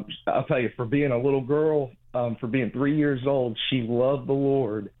 And I'll tell you, for being a little girl, for being 3 years old, she loved the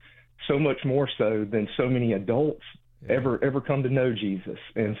Lord so much more so than so many adults ever come to know Jesus.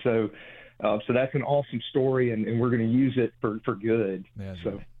 And so that's an awesome story, and we're going to use it for good. Yeah,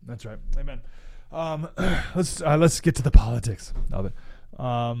 that's right. Amen. Let's get to the politics of it.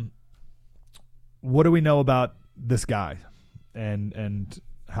 What do we know about this guy and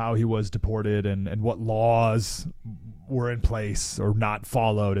how he was deported and what laws were in place or not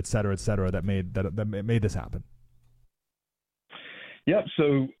followed, et cetera, that made this happen? Yep.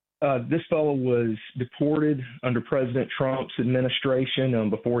 So this fellow was deported under President Trump's administration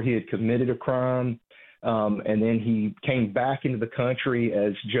before he had committed a crime. And then he came back into the country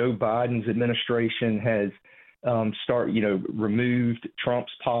as Joe Biden's administration has removed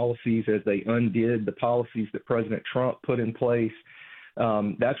Trump's policies, as they undid the policies that President Trump put in place.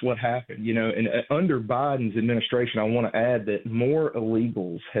 That's what happened, and under Biden's administration, I want to add that more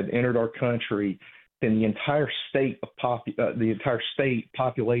illegals have entered our country than the entire state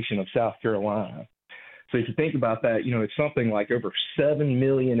population of South Carolina. So if you think about that, it's something like over 7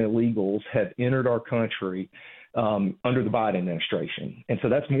 million illegals have entered our country under the Biden administration. And so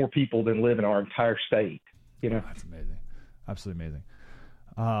that's more people than live in our entire state. That's amazing. Absolutely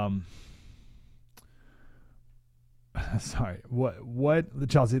amazing. Sorry. What,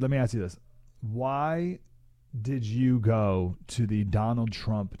 Chelsey, let me ask you this. Why did you go to the Donald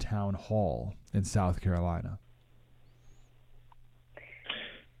Trump town hall in South Carolina?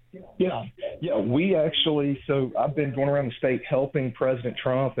 Yeah. We actually, so I've been going around the state helping President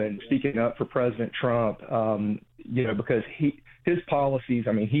Trump and speaking up for President Trump, because his policies,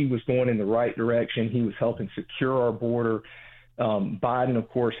 he was going in the right direction. He was helping secure our border. Biden, of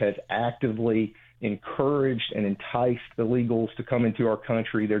course, has actively encouraged and enticed illegals to come into our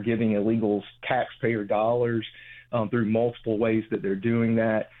country. They're giving illegals taxpayer dollars through multiple ways that they're doing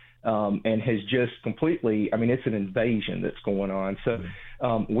that. And has just completely, it's an invasion that's going on. So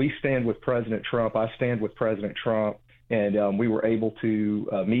we stand with President Trump. I stand with President Trump. And we were able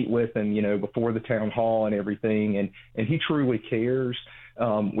to meet with him, before the town hall and everything. And he truly cares.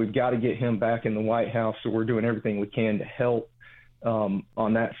 We've got to get him back in the White House. So we're doing everything we can to help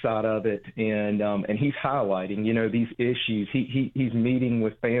on that side of it. And he's highlighting, these issues. He's meeting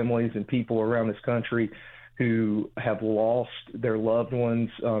with families and people around this country who have lost their loved ones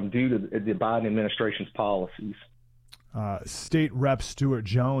due to the Biden administration's policies. State Rep Stewart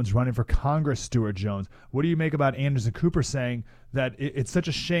Jones, running for Congress. Stewart Jones, what do you make about Anderson Cooper saying that it's such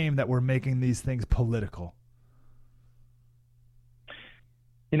a shame that we're making these things political?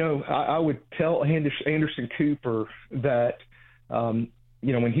 I would tell Anderson Cooper that,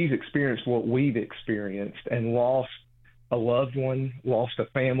 when he's experienced what we've experienced and lost a loved one, lost a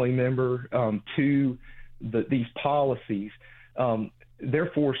family member to these policies,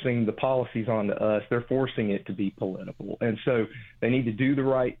 they're forcing the policies onto us. They're forcing it to be political. And so they need to do the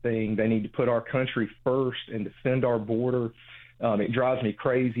right thing. They need to put our country first and defend our border. It drives me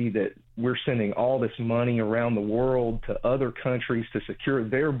crazy that we're sending all this money around the world to other countries to secure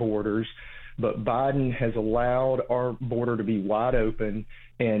their borders, but Biden has allowed our border to be wide open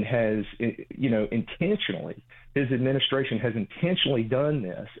and has, intentionally, his administration has intentionally done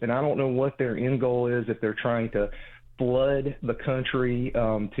this. And I don't know what their end goal is, if they're trying to flood the country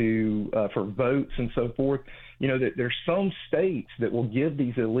for votes and so forth. That there's some states that will give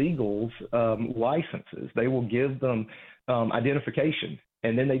these illegals licenses. They will give them identification,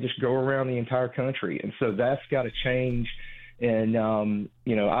 and then they just go around the entire country. And so that's got to change. And,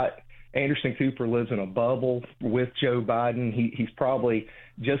 Anderson Cooper lives in a bubble with Joe Biden. He's probably,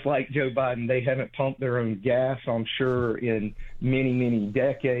 just like Joe Biden, they haven't pumped their own gas, I'm sure, in many, many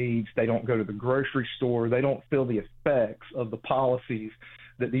decades. They don't go to the grocery store. They don't feel the effects of the policies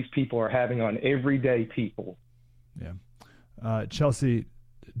that these people are having on everyday people. Yeah. Chelsey,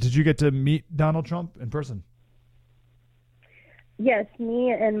 did you get to meet Donald Trump in person? Yes,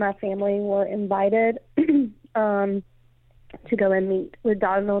 me and my family were invited to go and meet with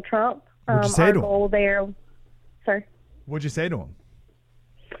Donald Trump. What'd you say to him? Goal there, sir. What'd you say to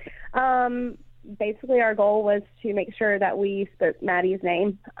him? Basically, our goal was to make sure that we spoke Maddie's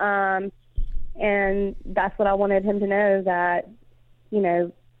name, and that's what I wanted him to know, that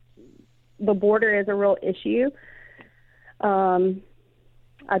the border is a real issue.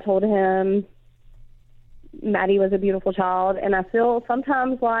 I told him Maddie was a beautiful child, and I feel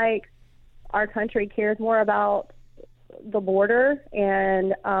sometimes like our country cares more about the border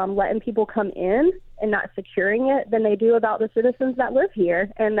and letting people come in and not securing it than they do about the citizens that live here.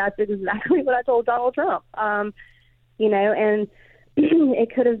 And that's exactly what I told Donald Trump. And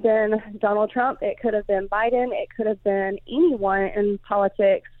it could have been Donald Trump, it could have been Biden, it could have been anyone in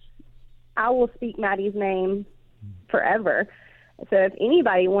politics. I will speak Maddie's name forever. So if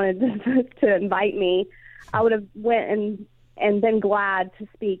anybody wanted to invite me, I would have went and been glad to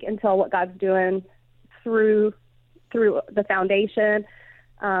speak and tell what God's doing through the foundation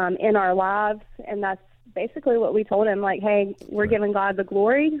in our lives. And that's basically what we told him, like, hey, we're giving God the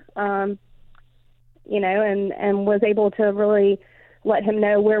glory, and was able to really let him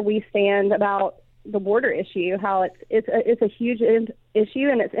know where we stand about the border issue, how it's a huge issue,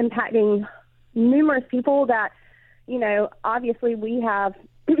 and it's impacting numerous people that, obviously we have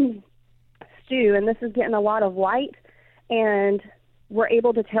Stu, and this is getting a lot of light, and we're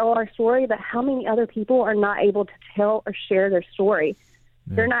able to tell our story, but how many other people are not able to tell or share their story?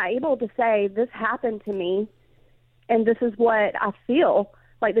 Yeah. They're not able to say, this happened to me, and this is what I feel.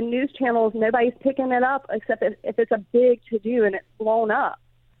 Like the news channels, nobody's picking it up except if it's a big to-do and it's blown up.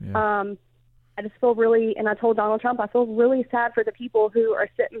 Yeah. I just feel really, and I told Donald Trump, I feel really sad for the people who are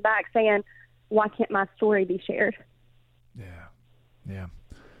sitting back saying, why can't my story be shared? Yeah. Yeah.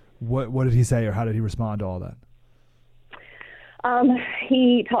 What did he say, or how did he respond to all that?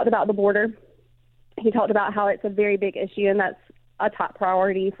 He talked about the border. He talked about how it's a very big issue, and that's a top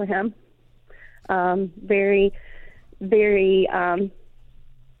priority for him. Very, very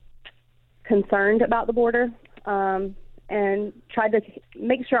concerned about the border, and tried to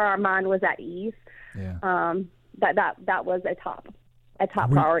make sure our mind was at ease. Yeah. That was a top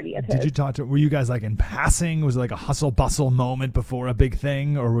priority of his. Did you talk to? Were you guys like in passing? Was it like a hustle bustle moment before a big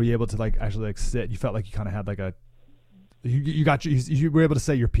thing, or were you able to like actually like sit? You felt like you kind of had like a. You were able to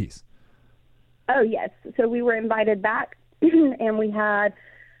say your piece. Oh yes, so we were invited back, and we had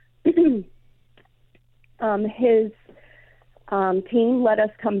his team let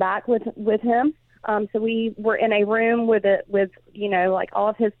us come back with him. So we were in a room with like all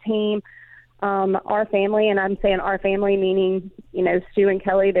of his team, our family, and I'm saying our family meaning Stu and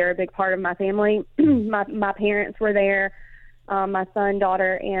Kelly. They're a big part of my family. my parents were there, my son,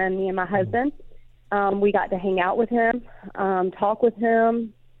 daughter, and me and my husband. We got to hang out with him, talk with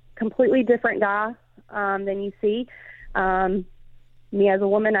him. Completely different guy than you see. Me as a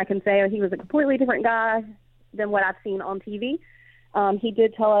woman, I can say he was a completely different guy than what I've seen on TV. He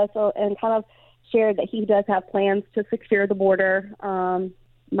did tell us and kind of shared that he does have plans to secure the border.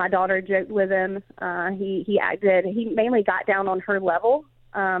 My daughter joked with him. He mainly got down on her level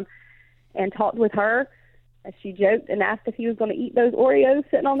and talked with her. She joked and asked if he was going to eat those Oreos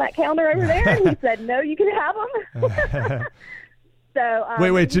sitting on that counter over there. And he said, no, you can have them. So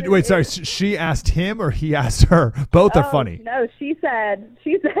wait. Sorry, she asked him or he asked her? Both are funny. No, she said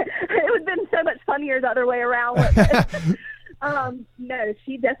it would have been so much funnier the other way around. No,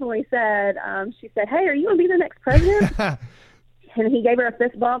 she definitely said, she said, hey, are you going to be the next president? And he gave her a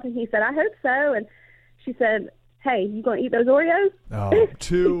fist bump and he said, I hope so. And she said, hey, you going to eat those Oreos? Oh,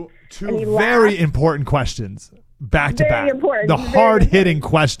 two very important questions. Back to back, important. The hard-hitting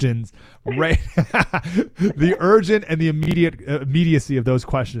questions, right? The urgent and the immediacy of those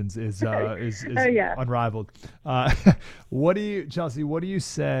questions is unrivaled. Chelsey? What do you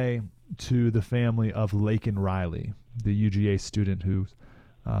say to the family of Laken Riley, the UGA student who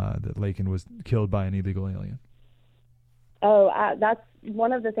that Laken was killed by an illegal alien? Oh, that's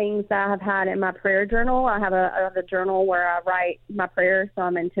one of the things that I have had in my prayer journal. I have a journal where I write my prayers, so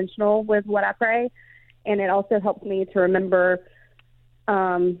I'm intentional with what I pray. And it also helps me to remember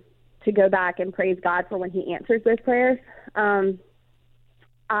to go back and praise God for when he answers those prayers.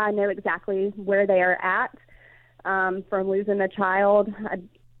 I know exactly where they are at from losing a child.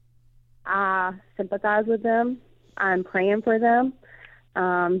 I sympathize with them. I'm praying for them.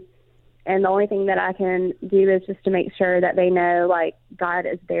 And the only thing that I can do is just to make sure that they know, like, God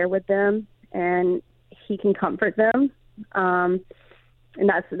is there with them and he can comfort them. And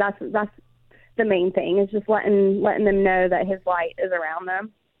that's the main thing, is just letting them know that his light is around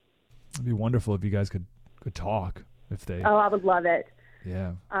them. It'd be wonderful if you guys could talk. I would love it.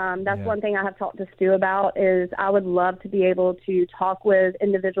 Yeah. That's one thing I have talked to Stu about, is I would love to be able to talk with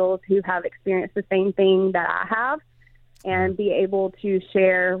individuals who have experienced the same thing that I have, and be able to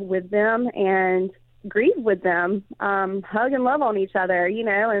share with them and grieve with them, hug and love on each other,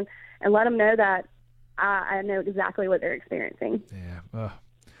 and let them know that I know exactly what they're experiencing.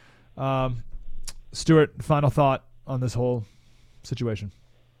 Yeah. Stewart, final thought on this whole situation.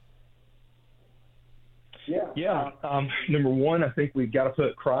 Yeah. Number one, I think we've got to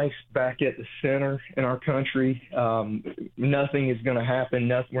put Christ back at the center in our country. Nothing is going to happen.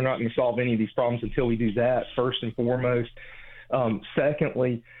 We're not going to solve any of these problems until we do that, first and foremost.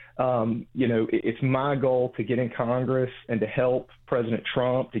 Secondly, it's my goal to get in Congress and to help President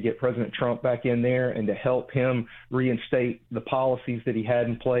Trump, to get President Trump back in there and to help him reinstate the policies that he had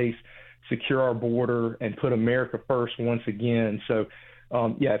in place, secure our border, and put America first once again. So,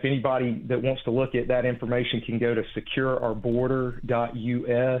 if anybody that wants to look at that information can go to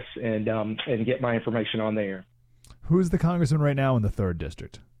secureourborder.us and get my information on there. Who's the congressman right now in the 3rd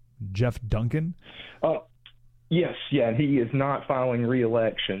District? Jeff Duncan? Yes, and he is not filing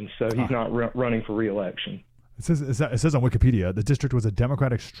re-election, so he's not running for re-election. It says on Wikipedia, the district was a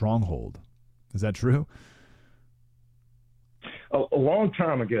Democratic stronghold. Is that true? A long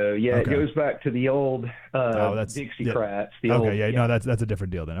time ago. Yeah, Okay. It goes back to the old Dixiecrats. No, that's a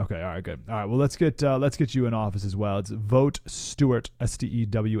different deal then. Okay, all right, good. All right, well, let's get you in office as well. It's Vote Stewart,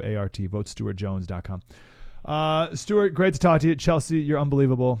 Stewart, VoteStewartJones.com. Stewart, great to talk to you. Chelsey, you're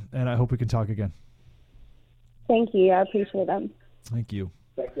unbelievable, and I hope we can talk again. Thank you. I appreciate them. Thank you.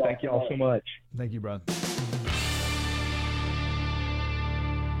 Thank you all so much. Thank you, brother.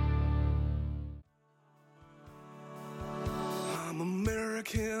 I'm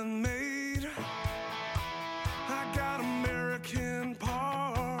American made. I got American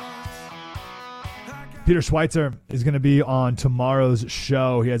parts. Peter Schweitzer is going to be on tomorrow's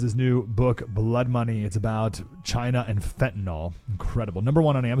show. He has his new book, Blood Money. It's about China and fentanyl. Incredible. Number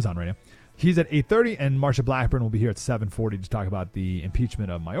 1 on Amazon right now. He's at 8:30, and Marsha Blackburn will be here at 7:40 to talk about the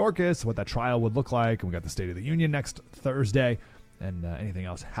impeachment of Mayorkas, what that trial would look like. And we got the State of the Union next Thursday, and anything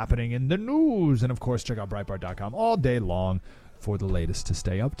else happening in the news. And, of course, check out Breitbart.com all day long for the latest to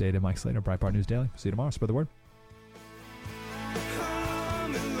stay updated. Mike Slater, Breitbart News Daily. See you tomorrow. Spread the word.